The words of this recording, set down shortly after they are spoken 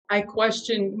I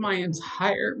questioned my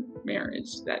entire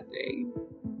marriage that day.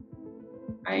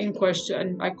 I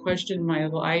questioned my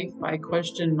life. I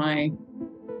questioned my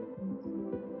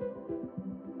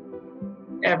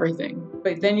everything.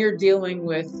 But then you're dealing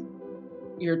with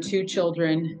your two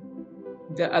children,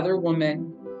 the other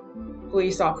woman,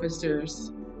 police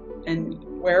officers, and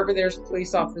wherever there's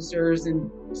police officers and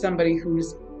somebody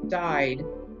who's died,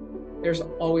 there's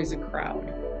always a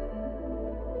crowd.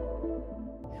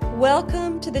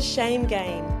 Welcome to the Shame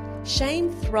Game. Shame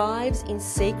thrives in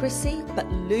secrecy but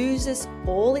loses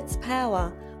all its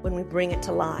power when we bring it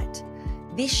to light.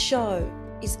 This show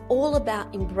is all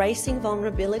about embracing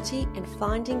vulnerability and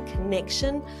finding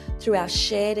connection through our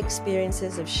shared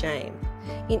experiences of shame.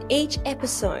 In each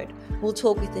episode, we'll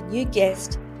talk with a new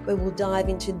guest where we'll dive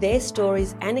into their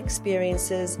stories and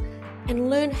experiences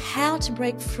and learn how to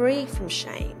break free from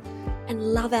shame and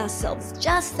love ourselves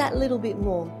just that little bit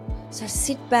more. So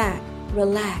sit back,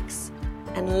 relax,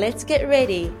 and let's get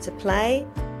ready to play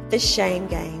the Shame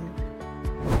Game.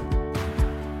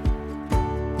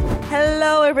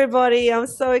 Hello, everybody. I'm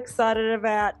so excited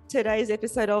about today's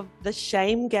episode of the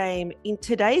Shame Game. In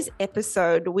today's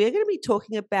episode, we're going to be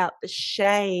talking about the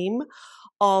shame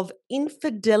of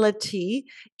infidelity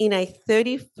in a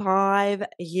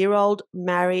 35-year-old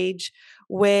marriage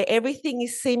where everything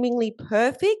is seemingly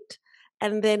perfect,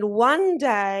 and then one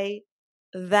day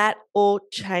that all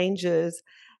changes.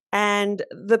 And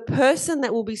the person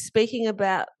that will be speaking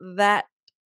about that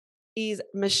is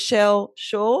Michelle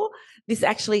Shaw. This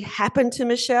actually happened to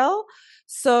Michelle.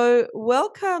 So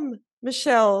welcome,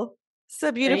 Michelle.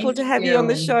 So beautiful to have you on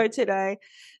the show today.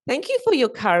 Thank you for your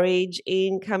courage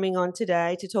in coming on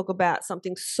today to talk about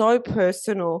something so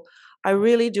personal. I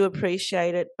really do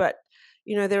appreciate it. But,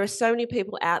 you know, there are so many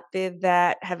people out there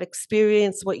that have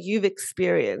experienced what you've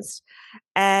experienced.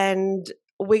 And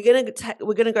we're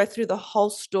gonna go through the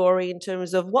whole story in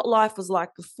terms of what life was like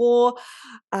before,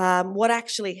 what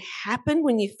actually happened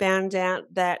when you found out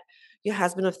that your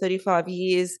husband of 35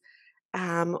 years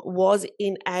was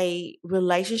in a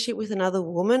relationship with another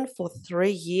woman for 3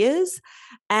 years,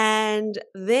 and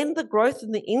then the growth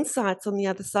and the insights on the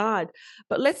other side.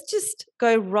 But let's just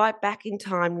go right back in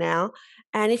time now,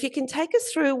 and if you can take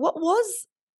us through what was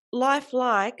life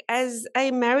like as a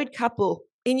married couple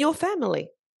in your family.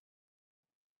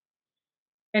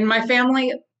 In my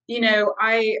family,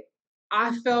 I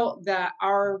felt that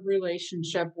our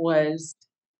relationship was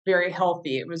very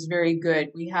healthy. It was very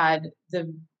good. We had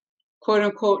the quote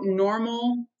unquote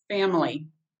normal family.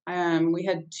 We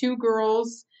had two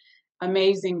girls,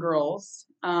 amazing girls.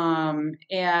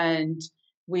 And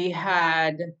we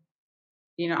had,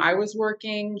 I was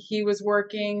working, he was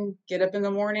working, get up in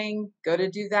the morning, go to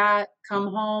do that, come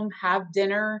home, have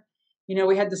dinner.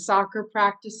 We had the soccer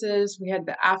practices, we had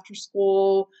the after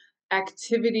school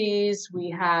activities, we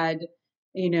had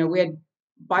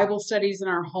Bible studies in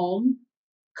our home,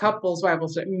 couples Bible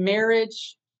study,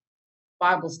 marriage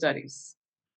Bible studies.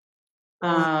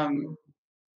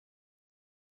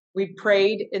 We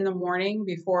prayed in the morning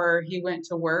before he went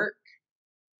to work.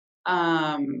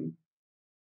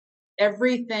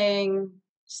 Everything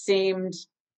seemed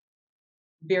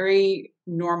very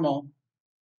normal,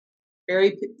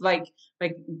 very like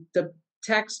the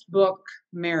textbook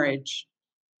marriage.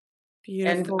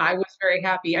 Beautiful. And I was very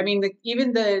happy. I mean,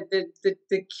 even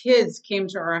the kids came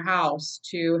to our house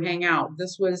to hang out.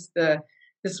 This was the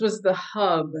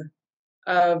hub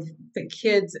of the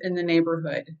kids in the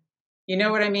neighborhood. You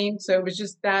know what I mean? So it was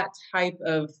just that type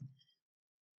of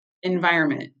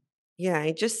environment. Yeah,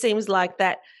 it just seems like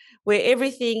that, where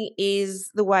everything is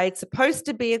the way it's supposed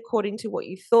to be according to what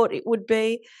you thought it would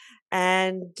be.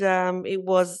 And it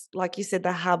was, like you said,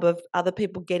 the hub of other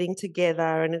people getting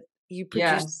together, and you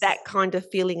produced that kind of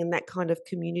feeling and that kind of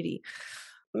community.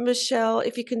 Michelle,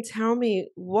 if you can tell me,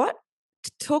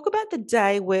 talk about the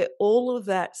day where all of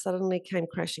that suddenly came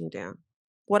crashing down.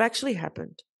 What actually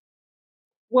happened?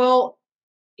 Well,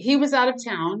 he was out of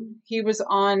town. He was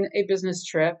on a business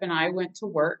trip, and I went to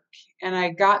work, and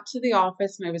I got to the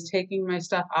office and I was taking my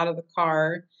stuff out of the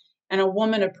car, and a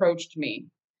woman approached me,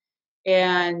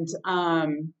 and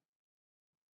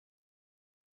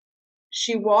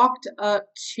she walked up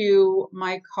to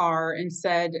my car and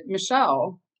said,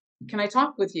 "Michelle, can I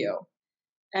talk with you?"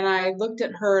 And I looked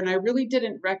at her and I really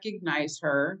didn't recognize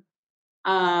her.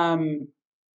 And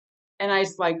I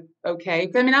was like, okay.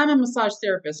 I mean, I'm a massage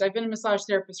therapist. I've been a massage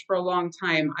therapist for a long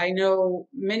time. I know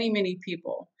many, many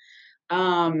people.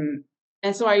 And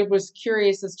so I was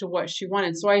curious as to what she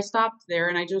wanted. So I stopped there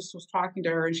and I just was talking to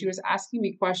her, and she was asking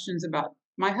me questions about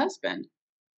my husband.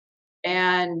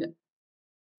 And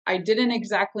I didn't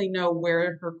exactly know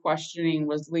where her questioning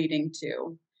was leading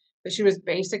to. But she was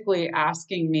basically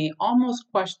asking me almost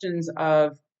questions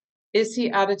of, is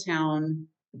he out of town?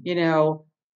 You know,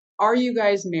 are you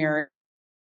guys married?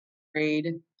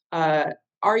 Uh,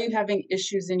 are you having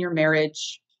issues in your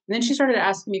marriage? And then she started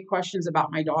asking me questions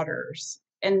about my daughters.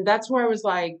 And that's where I was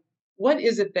like, what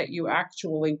is it that you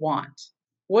actually want?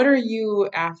 What are you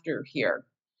after here?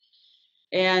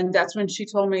 And that's when she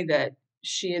told me that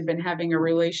she had been having a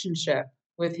relationship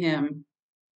with him.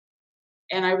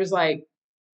 And I was like,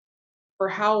 for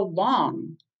how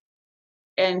long?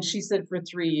 And she said, for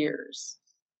 3 years.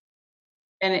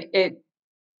 And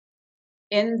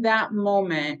in that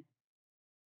moment,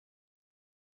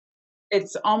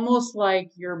 it's almost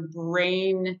like your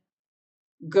brain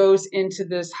goes into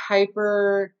this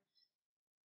hyper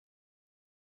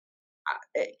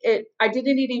I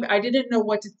didn't know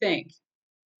what to think.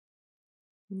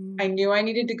 I Mm, knew I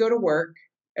needed to go to work.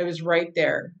 It was right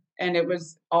there and it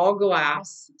was all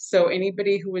glass. So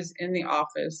anybody who was in the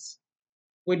office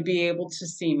would be able to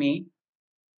see me.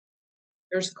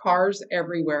 There's cars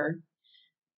everywhere.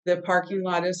 The parking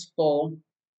lot is full.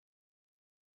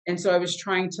 And so I was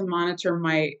trying to monitor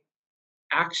my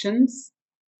actions.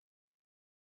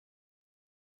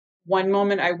 One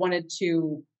moment I wanted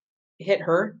to hit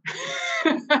her.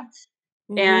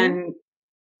 mhm, And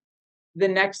the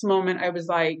next moment I was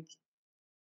like,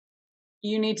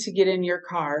 you need to get in your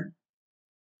car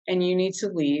and you need to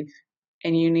leave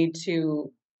and you need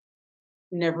to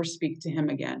never speak to him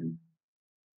again.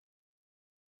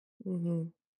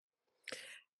 mhm.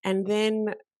 And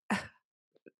then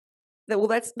well,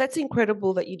 that's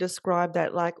incredible that you described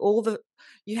that, like, all the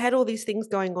you had all these things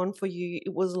going on for you.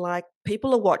 It was like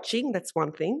people are watching, that's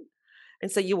one thing,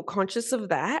 and so you were conscious of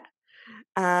that.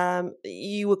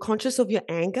 You were conscious of your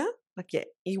anger, like, yeah,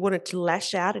 you wanted to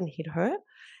lash out and hit her,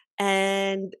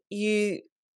 and you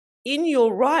in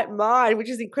your right mind, which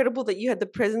is incredible that you had the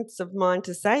presence of mind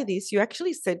to say this, you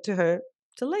actually said to her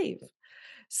to leave.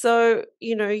 So,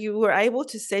 you were able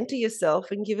to center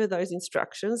yourself and give her those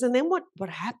instructions. And then what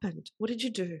happened? What did you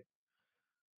do?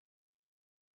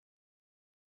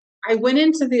 I went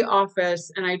into the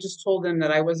office and I just told them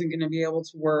that I wasn't going to be able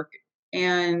to work,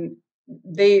 and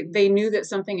they knew that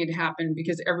something had happened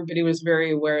because everybody was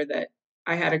very aware that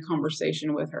I had a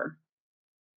conversation with her.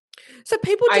 So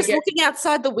people I just get looking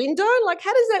outside the window? Like,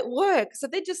 how does that work? So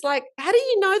they're just like, how do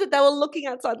you know that they were looking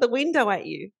outside the window at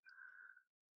you?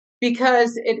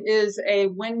 because it is a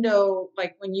window,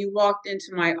 like when you walked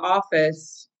into my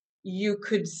office, you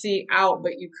could see out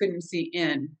but you couldn't see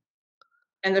in.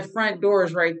 And the front door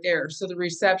is right there. So the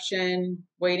reception,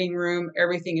 waiting room,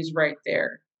 everything is right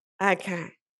there.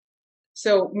 Okay.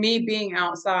 So me being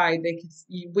outside,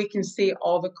 we can see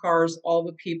all the cars, all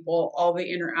the people, all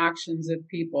the interactions of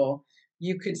people.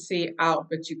 You could see out,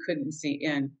 but you couldn't see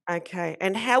in. Okay.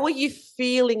 And how were you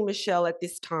feeling, Michelle, at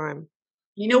this time?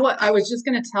 You know what? I was just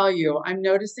going to tell you, I'm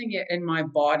noticing it in my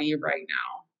body right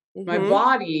now. My Mhm.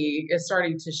 body is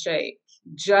starting to shake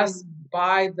just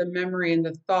by the memory and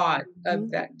the thought of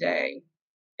Mhm. that day.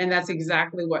 And that's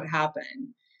exactly what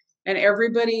happened. And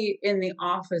everybody in the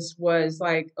office was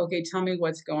like, okay, tell me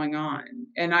what's going on.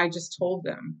 And I just told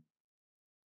them.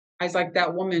 I was like,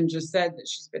 that woman just said that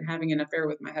she's been having an affair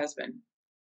with my husband.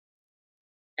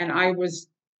 And I was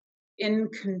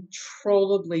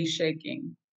uncontrollably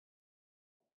shaking.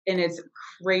 And it's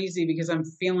crazy because I'm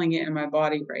feeling it in my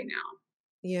body right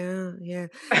Yeah, yeah.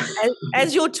 now.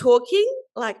 As you're talking,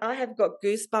 like, I have got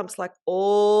goosebumps, like,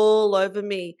 all over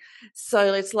me.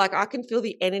 So it's like I can feel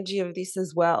the energy of this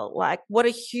as well. Like, what a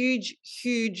huge,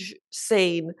 huge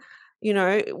scene,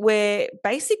 where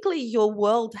basically your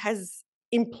world has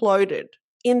imploded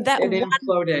in that It 1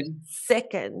 imploded.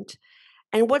 second.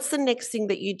 And what's the next thing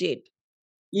that you did?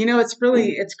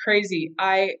 It's crazy.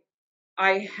 I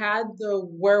had the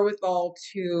wherewithal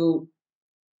to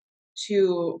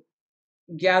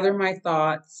gather my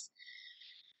thoughts,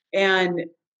 and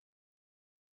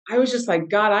I was just like,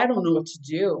 God, I don't know what to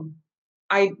do.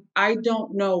 I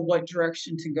don't know what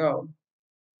direction to go.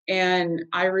 And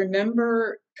I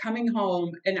remember coming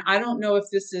home, and I don't know if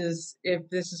this is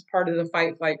part of the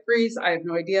fight, flight, freeze. I have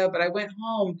no idea. But I went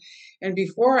home, and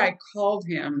before I called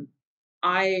him,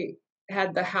 I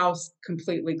had the house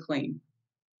completely clean.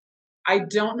 I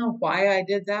don't know why I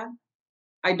did that.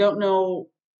 I don't know.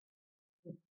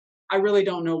 I really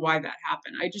don't know why that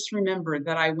happened. I just remember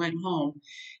that I went home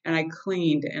and I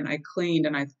cleaned and I cleaned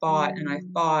and I thought and I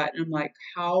Mm. thought, and I'm like,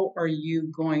 how are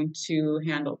you going to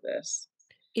handle this?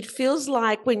 It feels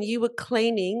like when you were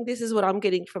cleaning, this is what I'm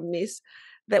getting from this,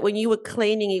 that when you were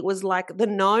cleaning, it was like the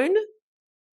known,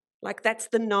 like that's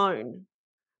the known.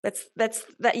 That's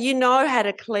that you know how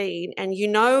to clean and you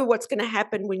know what's going to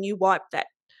happen when you wipe that.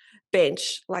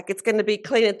 bench. Like it's going to be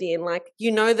clean at the end. Like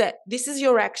you know that this is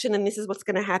your action and this is what's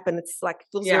going to happen. It's like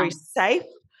feels Yeah. very safe.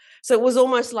 So it was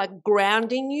almost like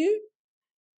grounding you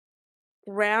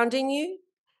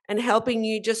and helping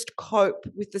you just cope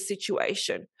with the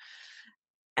situation.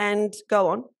 And go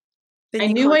on. Then I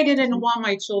you knew I contacted didn't him. want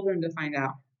my children to find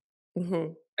out.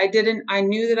 Mhm. I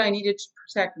knew that I needed to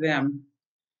protect them.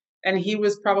 And he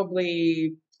was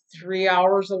probably 3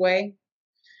 hours away.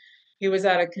 He was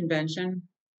at a convention.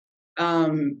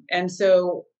 And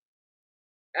so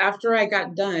after I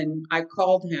got done, I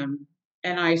called him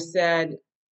and I said,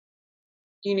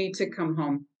 "You need to come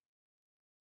home."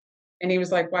 And he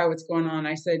was like, "Why? What's going on?"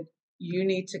 I said, "You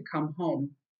need to come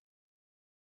home."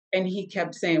 And he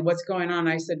kept saying, "What's going on?"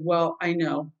 I said, "Well, I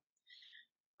know.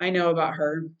 I know about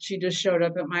her. She just showed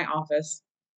up at my office."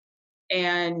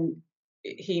 And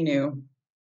he knew.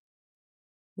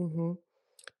 Mhm.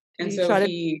 Did And he so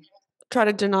he, try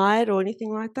to deny it or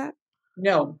anything like that?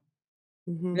 no,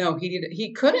 Mhm. no,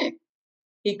 he couldn't.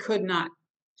 He could not.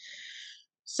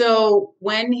 So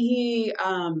when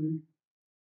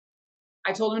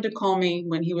I told him to call me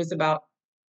when he was about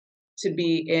to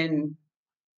be in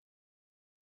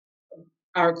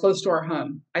our close to our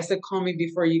home. I said, "Call me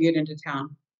before you get into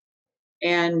town."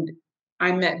 And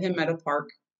I met him at a park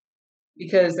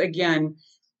because, again,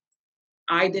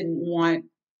 I didn't want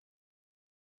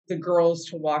the girls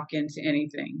to walk into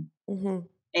anything. Mhm.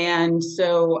 And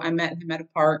so I met him at a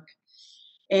park,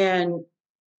 and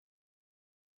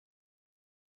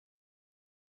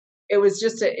it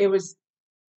was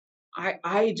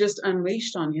I just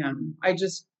unleashed on him.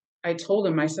 I told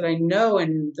him, I said, "I know,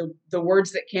 and the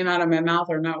words that came out of my mouth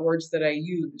are not words that I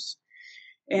use."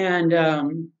 And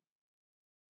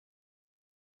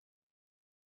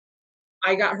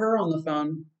I got her on the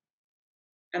phone,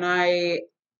 and I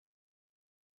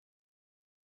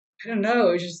don't know,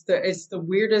 it was just the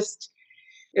weirdest,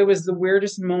 it was the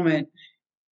weirdest moment.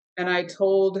 And I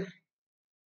told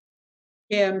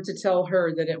him to tell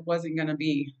her that it wasn't going to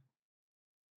be.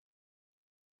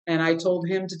 And I told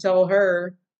him to tell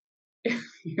her,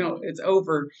 it's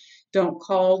over. Don't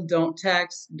call, don't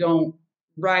text, don't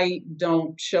write,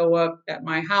 don't show up at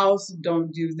my house,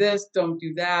 don't do this, don't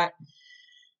do that.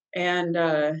 And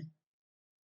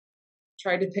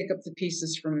tried to pick up the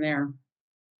pieces from there.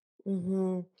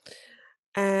 Mhm.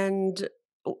 And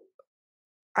w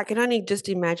I can only just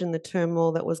imagine the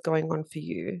turmoil that was going on for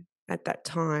you at that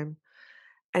time.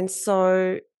 And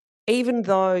so, even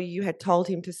though you had told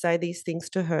him to say these things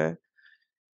to her,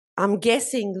 I'm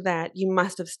guessing that you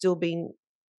must have still been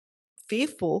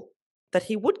fearful that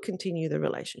he would continue the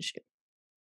relationship.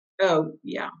 Oh,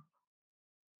 yeah.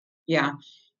 Yeah.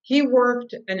 He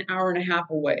worked an hour and a half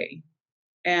away.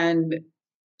 And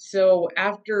so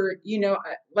after,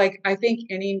 like I think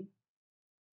any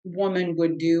woman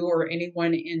would do, or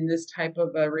anyone in this type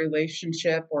of a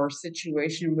relationship or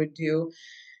situation would do,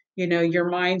 your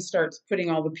mind starts putting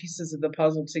all the pieces of the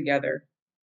puzzle together.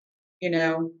 You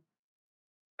know,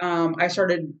 I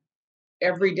started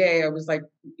every day, I was like,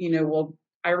 well,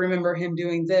 I remember him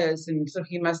doing this. And so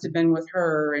he must have been with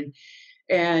her. And,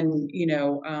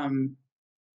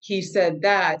 he said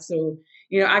that. So,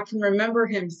 I can remember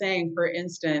him saying, for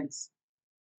instance,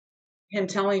 him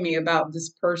telling me about this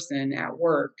person at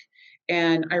work.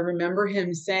 And I remember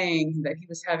him saying that he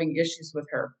was having issues with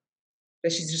her,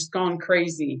 that she's just gone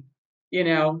crazy.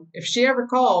 If she ever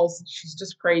calls, she's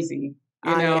just crazy,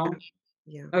 Yeah,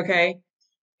 yeah. Okay.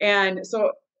 And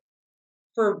so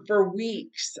for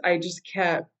weeks, I just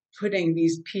kept putting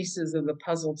these pieces of the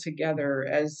puzzle together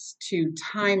as to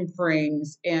time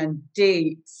frames and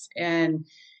dates, and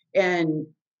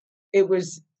it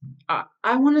was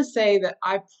I want to say that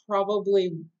I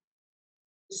probably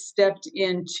stepped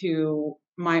into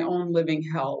my own living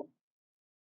hell.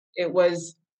 It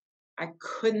was, I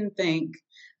couldn't think,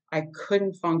 I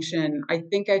couldn't function. I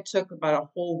think I took about a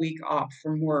whole week off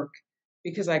from work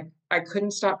because I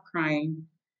couldn't stop crying,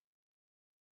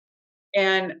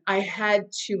 and I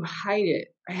had to hide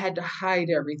it. I had to hide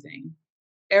everything.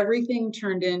 Everything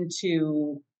turned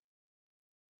into,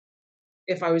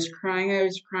 if I was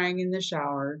crying in the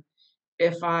shower.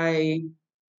 If I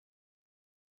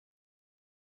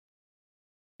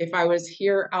if I was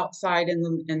here outside in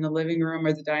the living room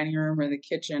or the dining room or the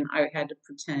kitchen, I had to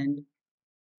pretend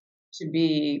to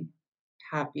be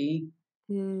happy.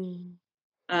 Mm.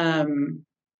 Um,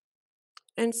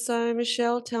 And so,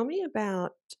 Michelle, tell me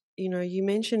about, you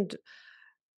mentioned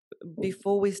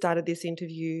before we started this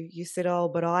interview, you said, "Oh,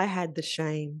 but I had the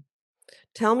shame."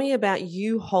 Tell me about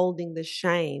you holding the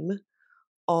shame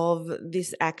of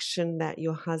this action that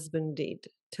your husband did.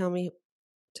 Tell me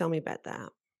about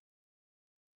that.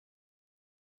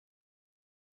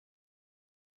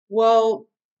 Well,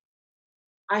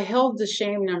 I held the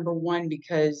shame, number 1,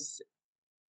 because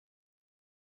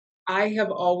I have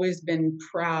always been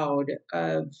proud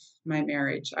of my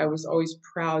marriage. I was always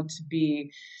proud to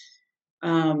be,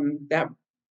 that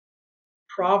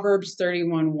Proverbs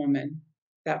 31 woman,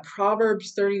 that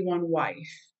Proverbs 31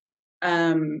 wife,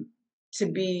 um, to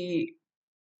be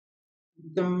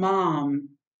the mom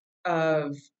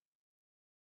of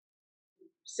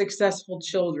successful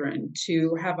children,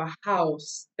 to have a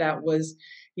house that was,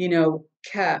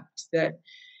 kept, that,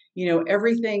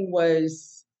 everything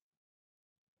was,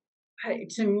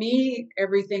 to me,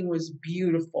 everything was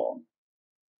beautiful.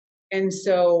 And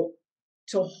so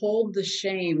to hold the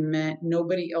shame meant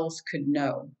nobody else could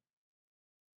know.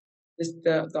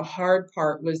 The hard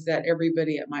part was that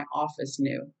everybody at my office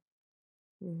knew.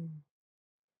 Mm.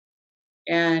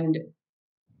 And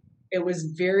it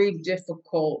was very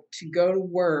difficult to go to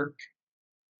work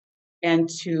and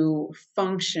to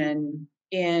function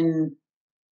in,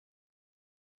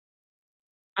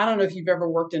 I don't know if you've ever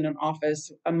worked in an office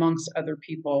amongst other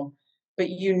people, but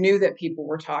you knew that people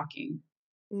were talking.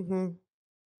 Mhm.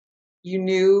 You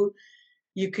knew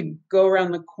you could go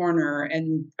around the corner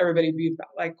and everybody would be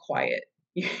like quiet,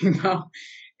 you know?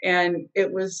 And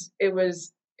it was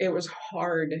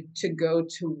hard to go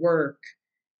to work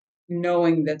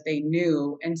knowing that they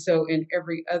knew. And so in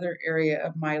every other area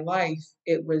of my life,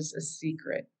 it was a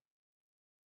secret.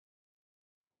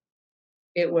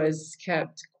 It was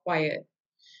kept quiet.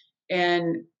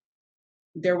 And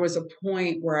there was a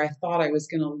point where I thought I was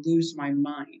going to lose my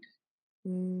mind.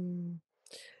 Mm.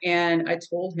 And I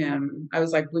told him, I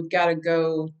was like, we've got to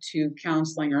go to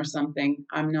counseling or something.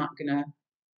 I don't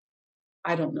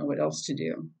know what else to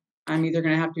do. I'm either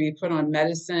going to have to be put on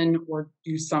medicine or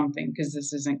do something because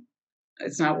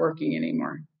it's not working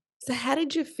anymore. So how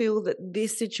did you feel that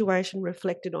this situation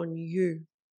reflected on you?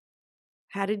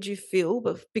 How did you feel?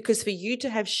 Because for you to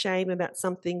have shame about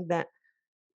something that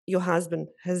your husband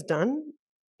has done,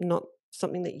 not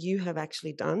something that you have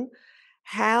actually done,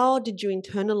 how did you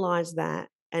internalize that?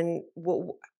 And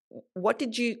what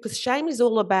did you, because shame is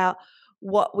all about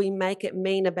what we make it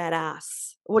mean about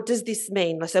us. What does this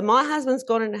mean? Like, so my husband's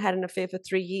gone and had an affair for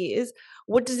 3 years.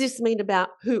 What does this mean about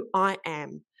who I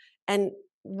am? And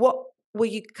what were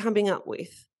you coming up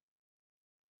with?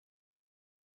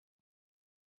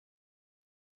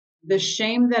 The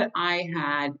shame that I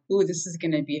had, ooh, this is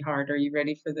going to be hard. Are you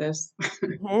ready for this?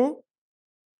 Hmm.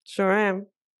 Sure am.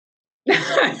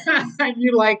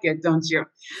 You like it, don't you?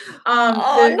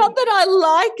 Oh, The not that I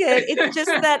like it. It's just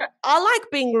that I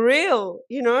like being real,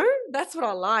 you know? That's what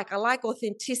I like. I like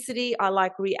authenticity. I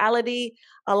like reality.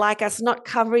 I like us not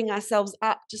covering ourselves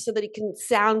up just so that it can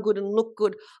sound good and look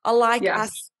good. I like Yes.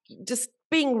 us just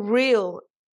being real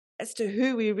as to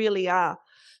who we really are.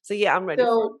 So, yeah, I'm ready for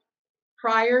it. So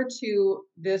prior to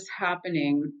this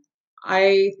happening,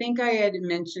 I think I had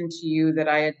mentioned to you that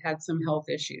I had had some health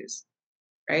issues,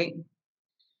 right?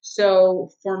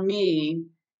 So for me,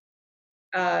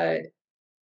 uh,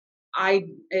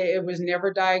 it was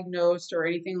never diagnosed or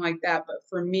anything like that, but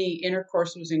for me,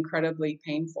 intercourse was incredibly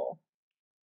painful.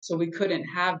 So we couldn't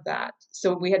have that.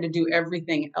 So we had to do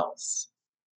everything else,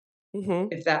 Mhm,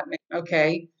 if that makes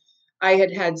okay. I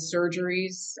had had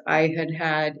surgeries, I had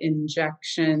had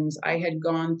injections, I had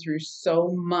gone through so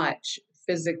much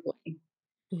physically.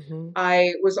 mhm,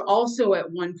 I was also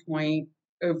at one point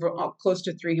over close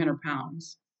to 300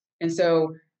 pounds. And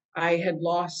so I had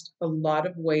lost a lot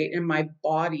of weight and my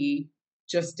body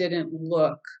just didn't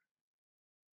look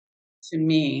to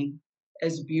me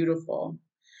as beautiful.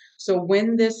 So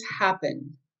when this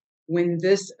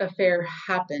affair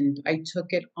happened, I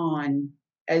took it on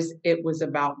as it was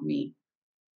about me,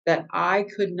 that I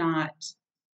could not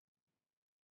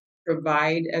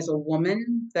provide as a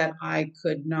woman, that I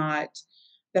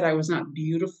was not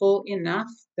beautiful enough,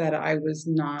 that I was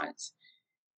not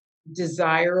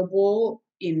desirable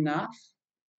enough,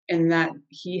 and that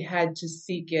he had to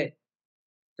seek it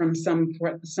from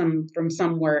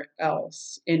somewhere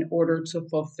else in order to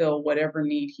fulfill whatever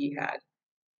need he had.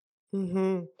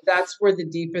 mhm. That's where the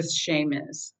deepest shame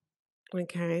is.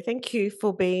 Okay, thank you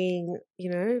for being,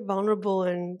 vulnerable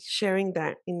and sharing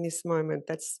that in this moment.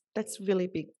 That's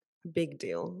really big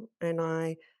deal, and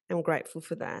I am grateful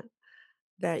for that.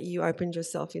 That you opened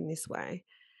yourself in this way.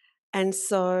 And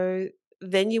so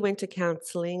then you went to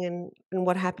counseling and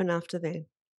what happened after then?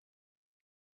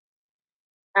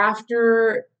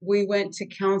 After we went to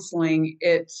counseling,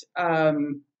 it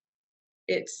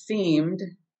seemed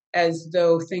as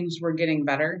though things were getting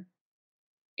better,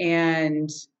 and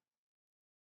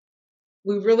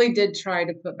we really did try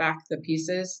to put back the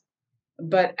pieces,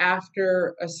 But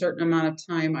after a certain amount of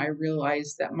time, I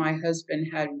realized that my husband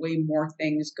had way more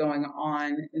things going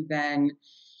on than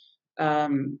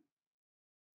um,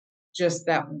 just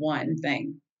that one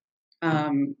thing.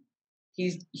 Um,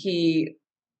 he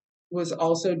was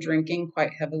also drinking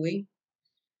quite heavily,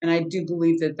 and I do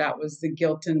believe that that was the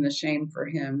guilt and the shame for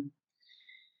him.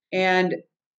 And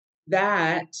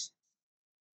that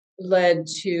led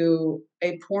to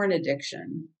a porn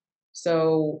addiction.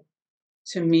 So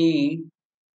to me,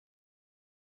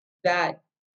 that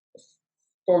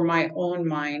for my own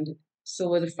mind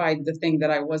solidified the thing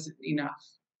that I wasn't enough,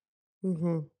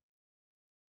 Mhm.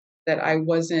 that I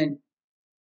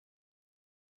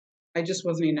just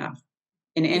wasn't enough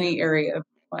in Yeah. any area of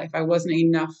my life. I wasn't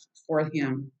enough for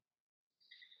him.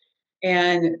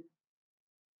 And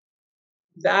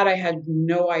that I had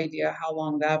no idea how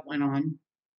long that went on.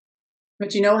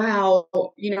 But you know how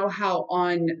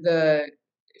on the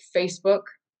Facebook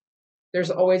there's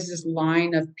always this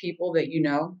line of people that you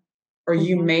know or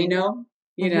you Mhm. may know,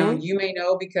 Mhm. you may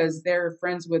know because they're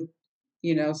friends with,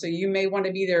 so you may want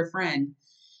to be their friend.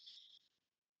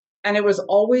 And it was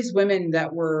always women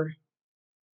that were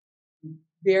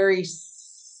very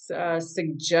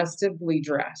suggestively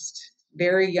dressed,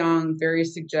 very young, very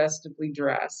suggestively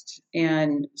dressed.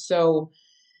 And so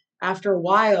after a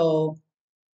while,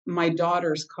 my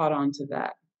daughters caught on to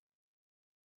that.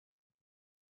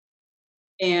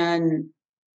 And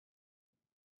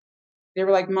they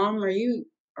were like, "Mom, are you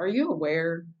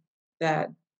aware that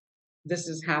this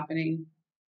is happening?"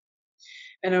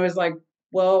 And I was like,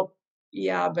 "Well,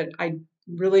 yeah, but I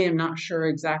really am not sure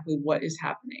exactly what is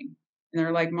happening." And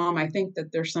they're like, "Mom, I think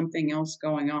that there's something else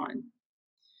going on."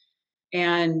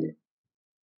 And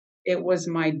it was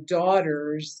my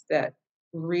daughters that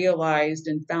realized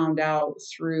and found out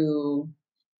through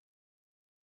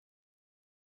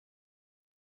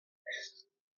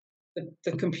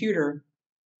the computer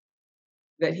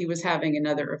that he was having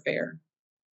another affair.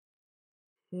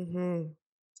 Mhm.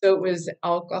 So it was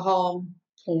alcohol,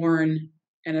 porn,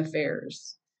 and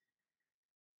affairs.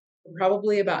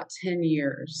 Probably about 10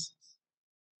 years.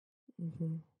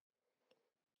 Mhm.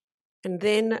 And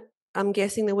then I'm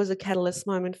guessing there was a catalyst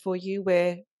moment for you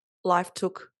where life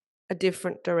took a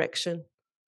different direction.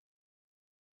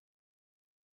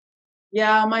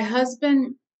 Yeah, my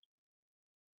husband,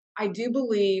 I do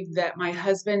believe that my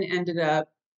husband ended up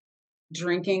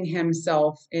drinking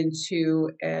himself into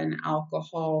an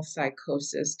alcohol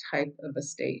psychosis type of a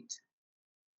state.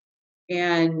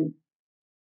 And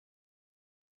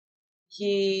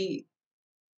he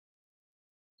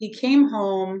he came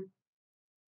home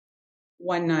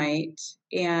one night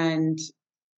and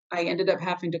I ended up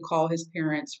having to call his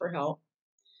parents for help.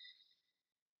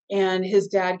 And his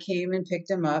dad came and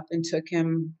picked him up and took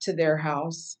him to their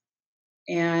house.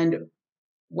 And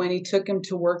when he took him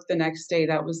to work the next day,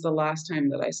 that was the last time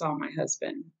that I saw my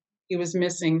husband. He was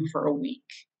missing for a week,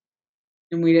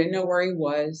 and we didn't know where he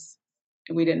was,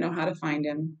 and we didn't know how to find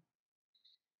him.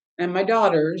 And my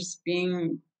daughters,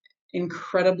 being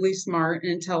incredibly smart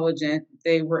and intelligent,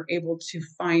 they were able to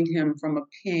find him from a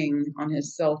ping on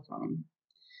his cell phone,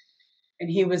 and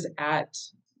he was at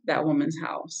that woman's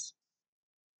house.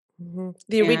 Mhm.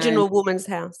 The And original woman's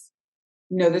house.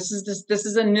 no, this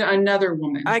is another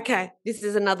woman. Okay, this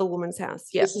is another woman's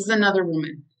house. Yep. This is another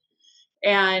woman.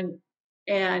 And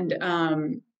and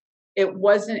it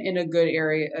wasn't in a good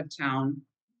area of town.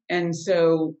 And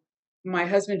so my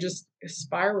husband just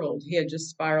spiraled. He had just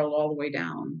spiraled all the way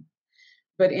down.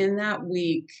 But in that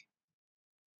week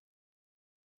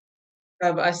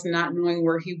of us not knowing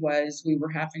where he was, we were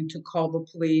having to call the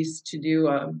police to do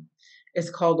it's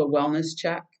called a wellness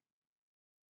check.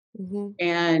 Mhm.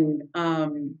 And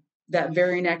that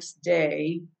very next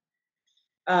day,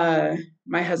 uh,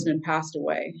 my husband passed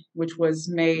away, which was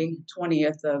May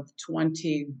 20th of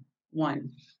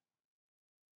 21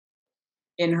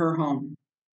 in her home.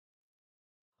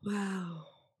 Wow.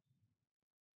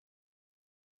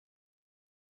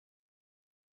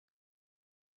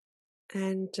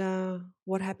 And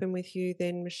what happened with you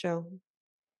then, Michelle?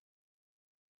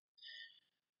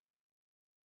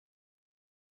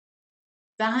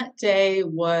 That day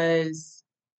was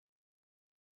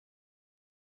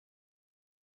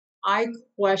I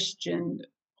questioned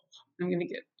I'm gonna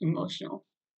get emotional.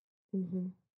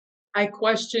 Mhm. I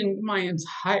questioned my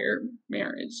entire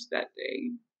marriage that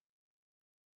day.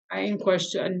 I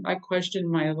questioned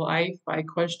my life. I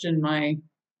questioned my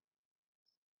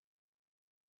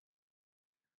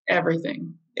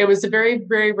everything. It was a very,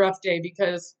 very rough day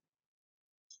because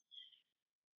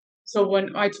so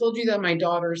when I told you that my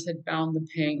daughters had found the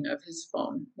ping of his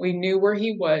phone, we knew where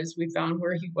he was, we found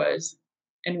where he was,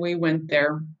 and we went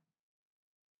there.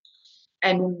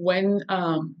 And when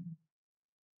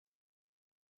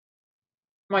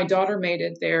my daughter made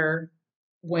it there,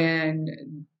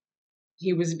 when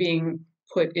he was being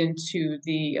put into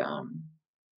the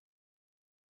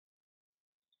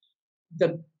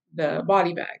the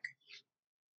body bag,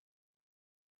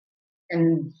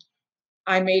 and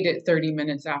I made it 30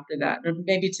 minutes after that, or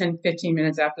maybe 10, 15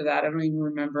 minutes after that. I don't even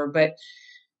remember. But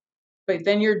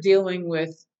then you're dealing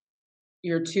with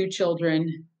your two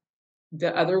children,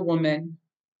 the other woman,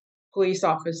 police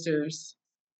officers,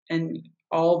 and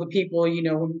all the people,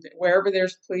 wherever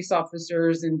there's police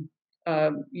officers and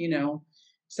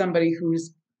somebody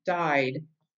who's died,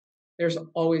 there's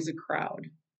always a crowd.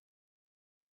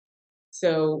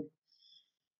 So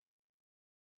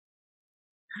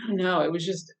I don't know. It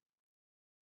was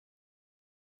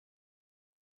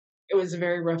a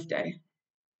very rough day.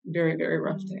 Very, very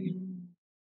rough day.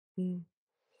 Mm. Mm.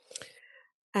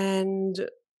 And,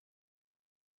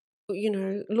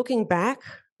 looking back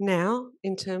now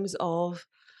in terms of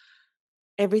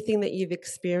everything that you've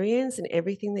experienced and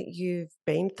everything that you've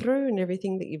been through and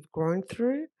everything that you've grown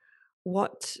through,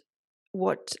 what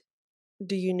what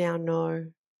do you now know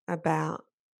about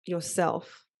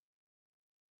yourself?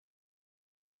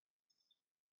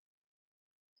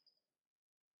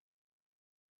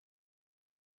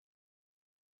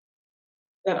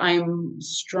 That I'm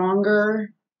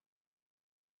stronger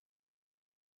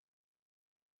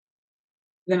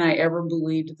than I ever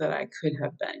believed that I could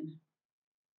have been.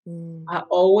 Mm, I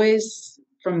always,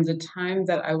 from the time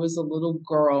that I was a little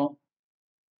girl,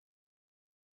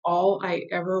 all I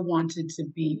ever wanted to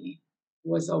be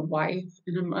was a wife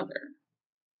and a mother.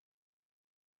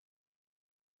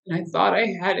 And I thought I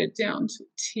had it down to a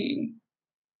T.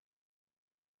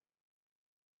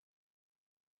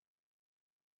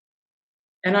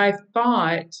 And I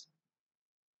thought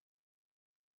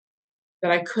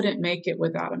that I couldn't make it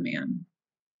without a man,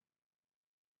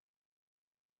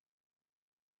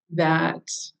 that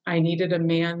I needed a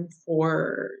man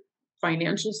for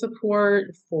financial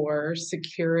support, for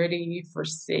security, for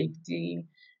safety.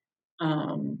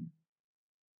 Um,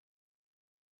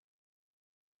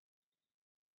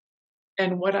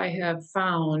 and what I have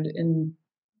found in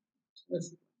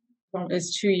was well,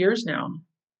 it's 2 years now.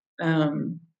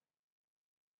 Um,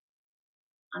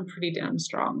 I'm pretty damn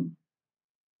strong.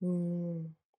 mm,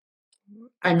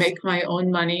 I make absolutely. my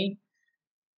own money.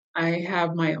 I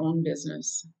have my own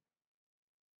business.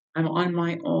 I'm on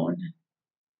my own,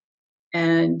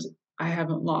 and I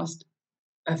haven't lost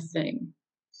a thing.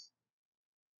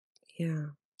 Yeah.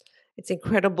 It's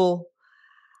incredible,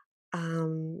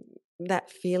 um,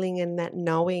 that feeling and that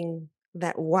knowing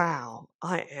that, wow,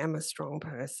 I am a strong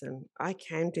person. I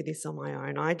can do this on my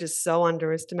own. I just so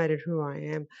underestimated who I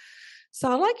am. So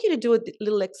I'd like you to do a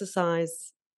little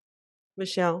exercise,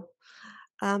 Michelle.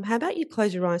 How about you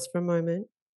close your eyes for a moment?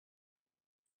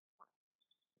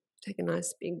 Take a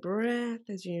nice big breath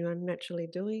as you are naturally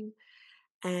doing,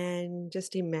 and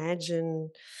just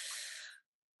imagine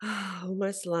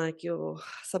almost like your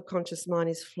subconscious mind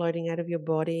is floating out of your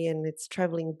body and it's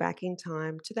traveling back in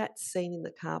time to that scene in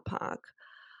the car park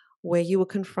where you were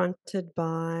confronted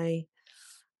by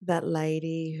that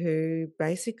lady who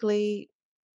basically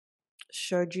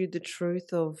showed you the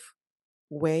truth of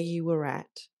where you were at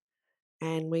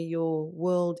and where your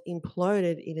world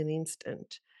imploded in an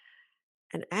instant.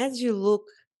 And as you look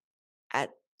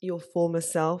at your former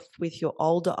self with your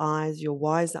older eyes, your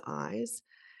wiser eyes,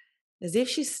 as if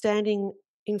she's standing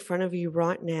in front of you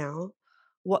right now,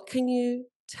 what can you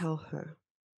tell her?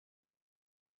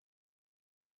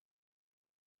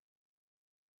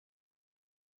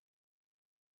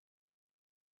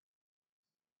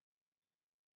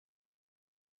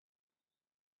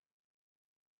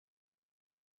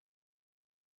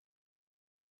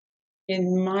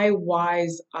 In my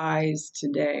wise eyes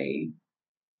today,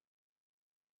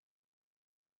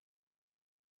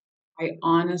 I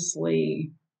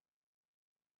honestly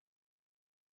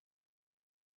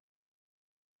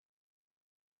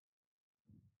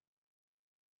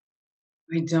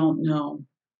I don't know.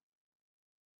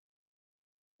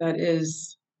 That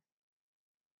is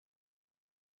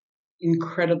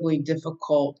incredibly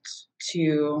difficult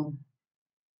to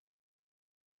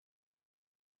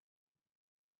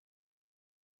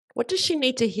What does she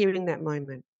need to hear in that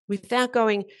moment without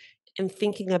going and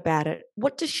thinking about it?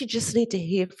 What does she just need to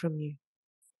hear from you?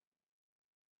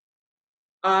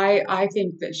 I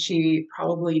think that she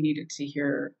probably needed to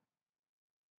hear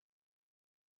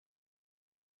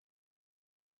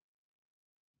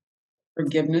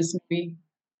forgiveness maybe.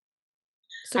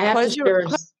 So I have to close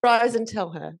there's your eyes and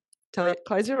tell her.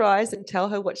 Close your eyes and tell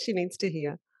her what she needs to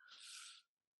hear.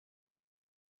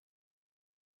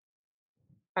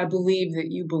 I believe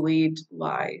that you believed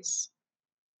lies.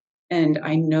 And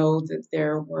I know that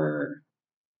there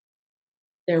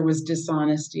was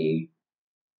dishonesty.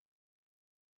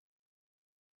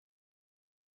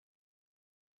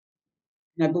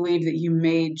 And I believe that you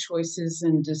made choices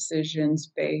and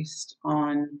decisions based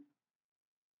on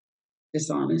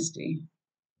dishonesty.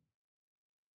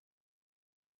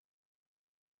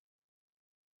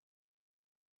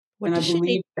 What And I does she need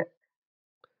believe that,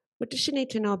 what does she need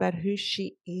to know about who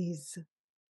she is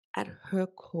at her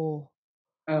core?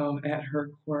 oh, at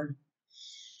her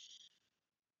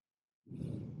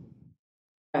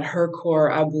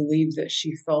core, I believe that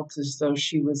she felt as though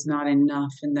she was not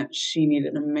enough and that she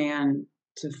needed a man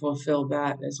to fulfill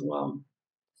that as well.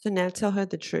 So now tell her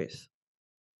the truth.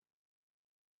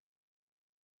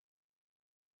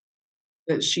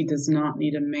 That she does not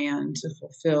need a man to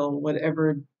fulfill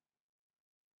whatever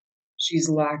she's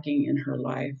lacking in her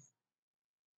life.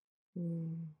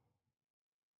 Mm.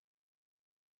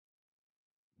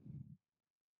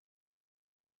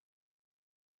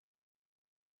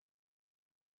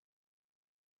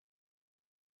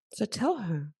 So tell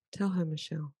her,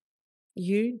 Michelle,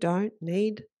 you don't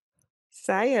need,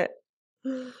 say it.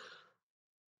 You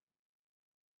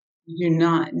do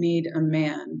not need a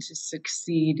man to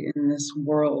succeed in this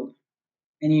world,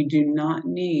 and you do not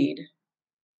need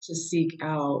to seek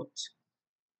out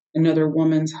another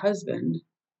woman's husband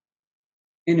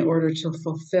in order to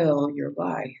fulfill your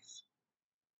life.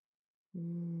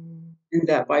 Mm, And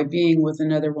that by being with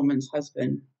another woman's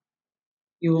husband,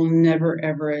 you will never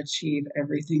ever achieve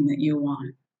everything that you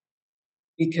want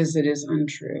because it is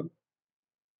untrue.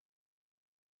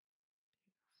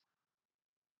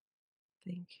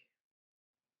 thank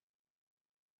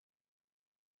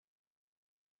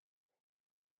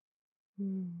you.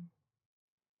 Mm.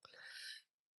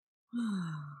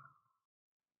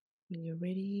 When you're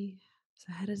ready,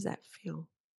 so how does that feel?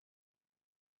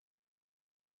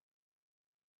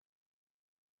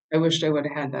 I wished I would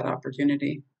have had that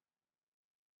opportunity.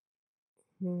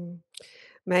 Mm.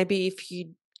 Maybe if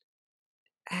you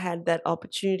had that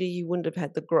opportunity, you wouldn't have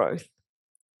had the growth.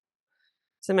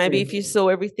 So maybe if True. you saw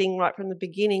everything right from the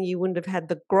beginning, you wouldn't have had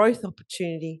the growth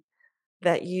opportunity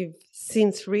that you've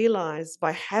since realized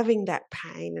by having that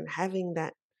pain and having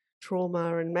that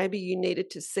trauma. And maybe you needed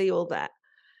to see all that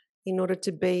in order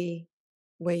to be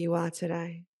where you are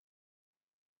today.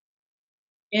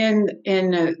 In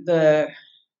in the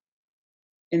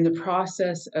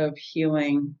process of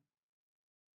healing,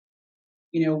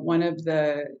 one of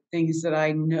the things that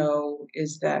I know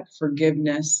is that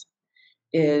forgiveness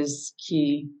is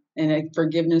key. And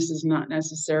forgiveness is not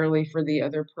necessarily for the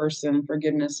other person.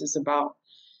 Forgiveness is about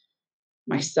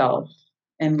myself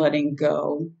and letting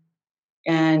go.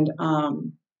 And I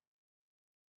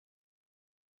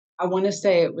want to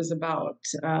say it was about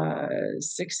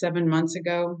 6, 7 months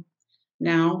ago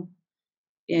now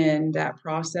in that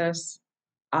process.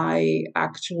 I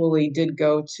actually did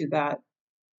go to that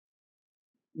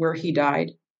where he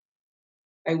died.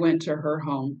 I went to her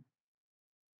home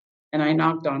and I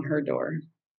knocked on her door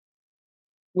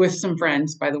with some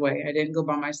friends, by the way. I didn't go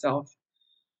by myself.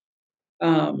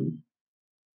 Um,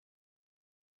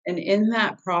 and in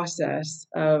that process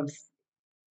of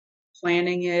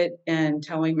planning it and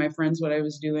telling my friends what I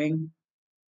was doing,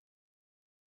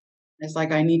 it's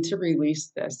like, I need to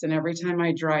release this. And every time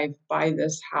I drive by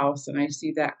this house and I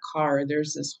see that car,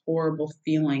 there's this horrible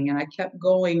feeling. And I kept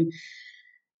going.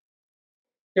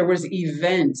 There was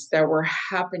events that were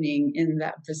happening in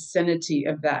that vicinity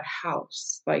of that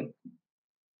house. Like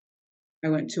I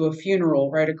went to a funeral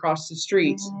right across the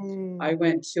street. Mm. I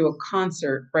went to a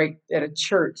concert right at a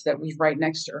church that was right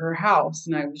next to her house.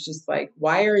 And I was just like,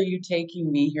 why are you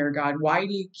taking me here, God? Why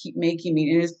do you keep making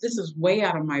me? And this is way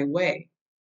out of my way.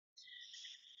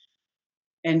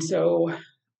 And so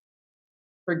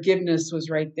forgiveness was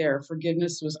right there.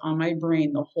 Forgiveness was on my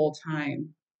brain the whole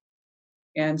time.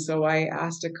 And so I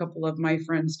asked a couple of my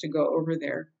friends to go over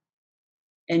there.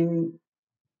 And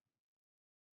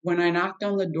when I knocked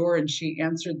on the door and she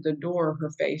answered the door,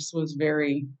 her face was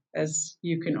very, as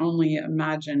you can only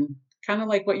imagine, kind of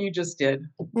like what you just did.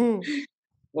 Mm.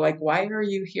 Like, why are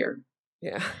you here?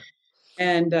 Yeah.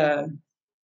 And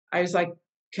I was like,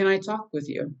 can I talk with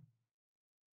you?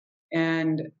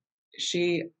 And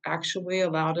she actually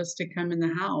allowed us to come in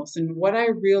the house. And what I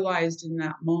realized in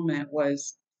that moment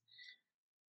was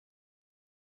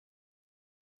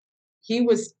he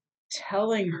was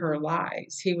telling her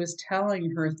lies. He was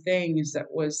telling her things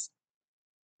that was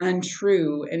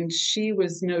untrue. And she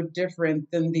was no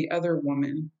different than the other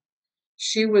woman.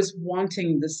 She was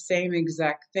wanting the same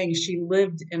exact thing. She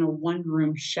lived in a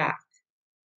one-room shack.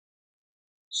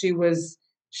 She was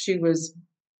She was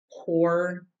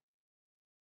poor,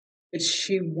 but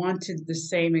she wanted the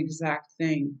same exact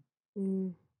thing.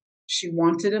 Mm. She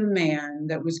wanted a man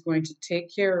that was going to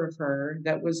take care of her,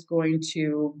 that was going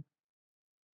to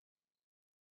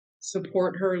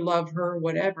support her, love her,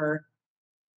 whatever.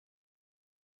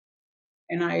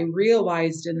 And I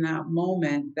realized in that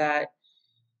moment that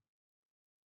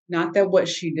not that what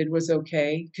she did was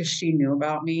okay, because she knew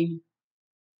about me,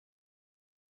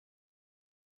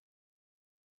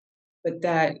 but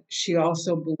that she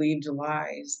also believed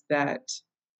lies that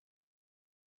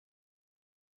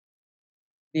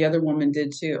the other woman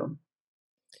did too.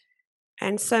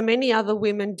 And so many other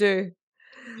women do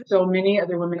So many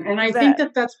other women. And I think that.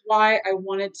 that that's why I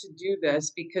wanted to do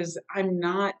this because I'm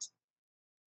not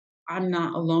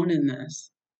alone in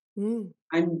this. Mm.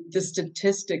 The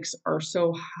statistics are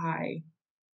so high.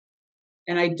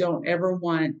 And I don't ever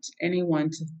want anyone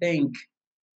to think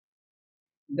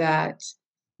that,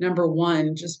 number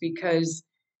one, just because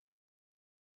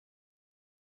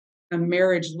a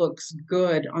marriage looks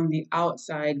good on the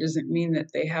outside doesn't mean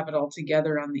that they have it all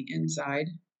together on the inside.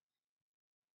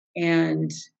 And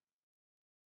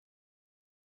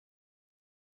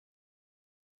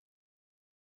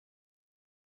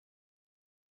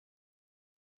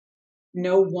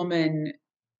no woman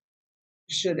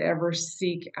should ever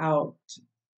seek out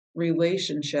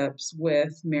relationships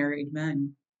with married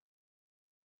men,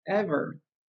 ever,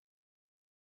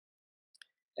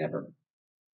 ever.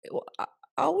 Well,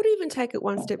 I would even take it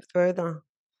one step further.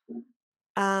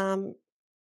 Um,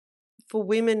 for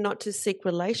women not to seek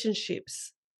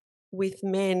relationships with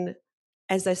men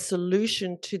as a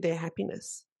solution to their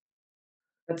happiness.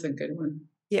 That's a good one.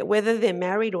 Yeah, whether they're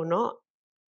married or not,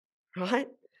 right?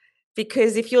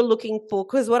 Because if you're looking for,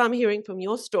 because what I'm hearing from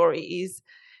your story is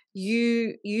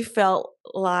you felt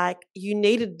like you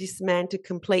needed this man to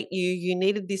complete you, you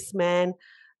needed this man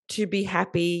to be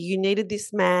happy, you needed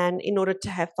this man in order to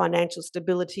have financial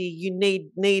stability,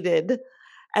 needed,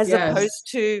 as opposed Yes,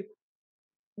 to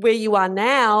where you are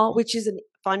now, which is a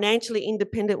financially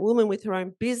independent woman with her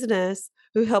own business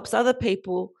who helps other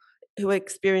people who are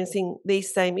experiencing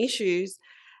these same issues.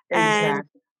 And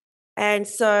exactly.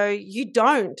 so you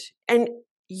don't. And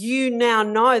you now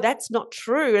know that's not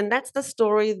true. And that's the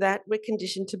story that we're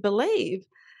conditioned to believe.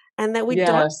 And that we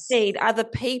don't Yes. need other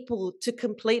people to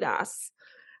complete us.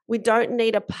 We don't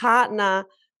need a partner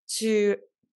to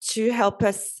help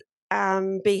us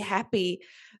be happy.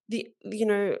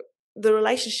 The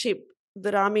relationship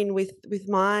that I'm in with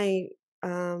my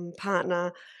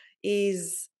partner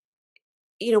is,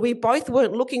 we both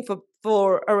weren't looking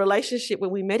for a relationship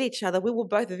when we met each other. We were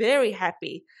both very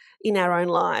happy in our own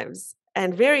lives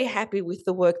and very happy with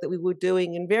the work that we were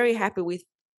doing and very happy with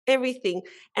everything.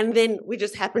 And then we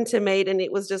just happened to meet and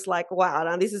it was just like, wow,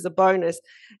 now this is a bonus.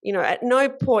 At no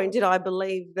point did I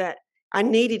believe that I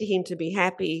needed him to be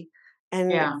happy.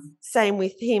 And Yeah. same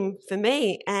with him for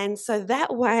me. And so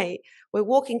that way we're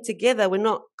walking together, we're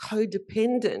not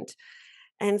codependent.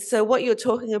 And so what you're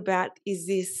talking about is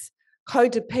this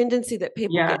codependency that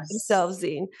people get Yes. themselves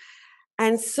in.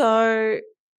 And so,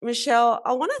 Michelle,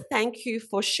 I want to thank you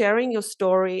for sharing your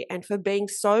story and for being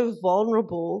so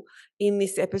vulnerable in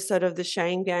this episode of The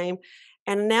Shame Game.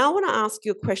 And now I want to ask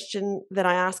you a question that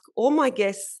I ask all my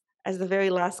guests as the very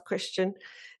last question.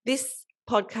 This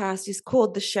podcast is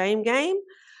called The Shame Game,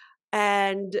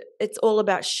 and it's all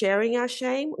about sharing our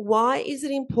shame. Why is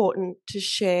it important to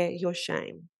share your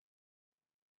shame?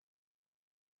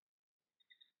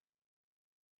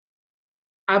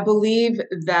 I believe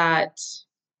that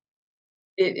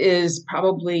it is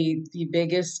probably the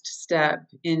biggest step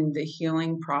in the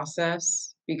healing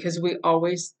process because we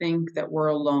always think that we're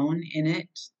alone in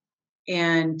it,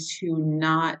 and to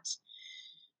not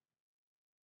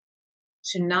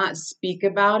speak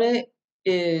about it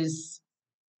is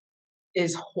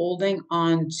holding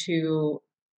on to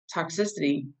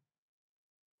toxicity.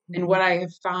 And Mhm. what I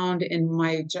have found in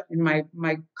my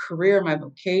career, my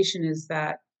vocation is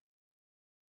that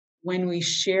when we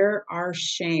share our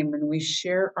shame, when we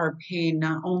share our pain,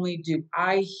 not only do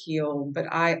I heal, but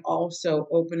I also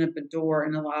open up a door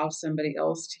and allow somebody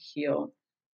else to heal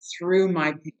through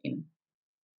my pain.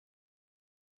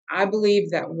 I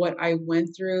believe that what I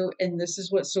went through, and this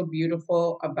is what's so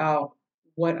beautiful about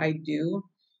what I do,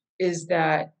 is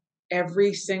that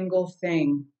every single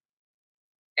thing,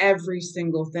 every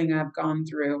single thing I've gone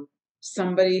through,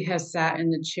 somebody has sat in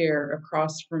the chair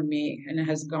across from me and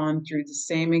has gone through the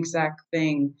same exact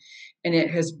thing. And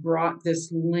it has brought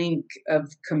this link of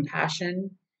compassion,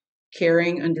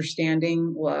 caring,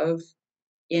 understanding, love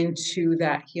into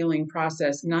that healing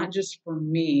process, not just for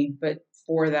me, but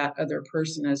for that other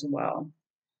person as well.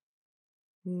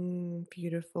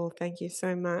 Beautiful. Thank you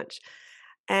so much.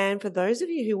 And for those of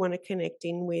you who want to connect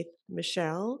in with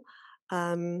Michelle,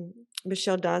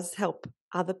 Michelle does help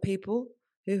other people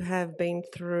who have been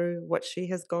through what she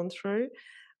has gone through.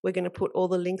 We're going to put all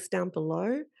the links down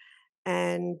below,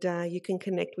 and you can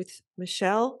connect with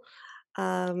Michelle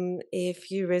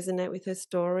if you resonate with her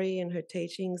story and her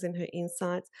teachings and her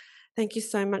insights. Thank you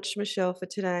so much, Michelle, for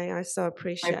today. I so My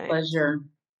appreciate. pleasure.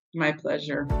 My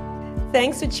pleasure.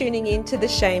 Thanks for tuning in to The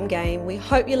Shame Game. We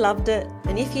hope you loved it.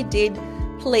 And if you did,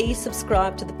 please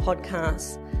subscribe to the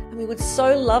podcast. And we would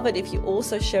so love it if you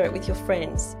also share it with your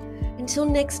friends. Until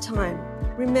next time,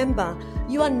 remember,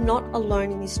 you are not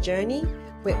alone in this journey.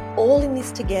 We're all in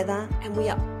this together, and we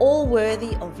are all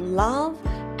worthy of love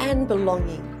and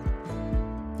belonging.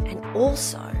 And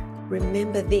also,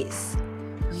 remember this,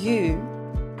 you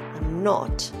are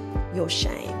not your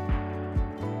shame.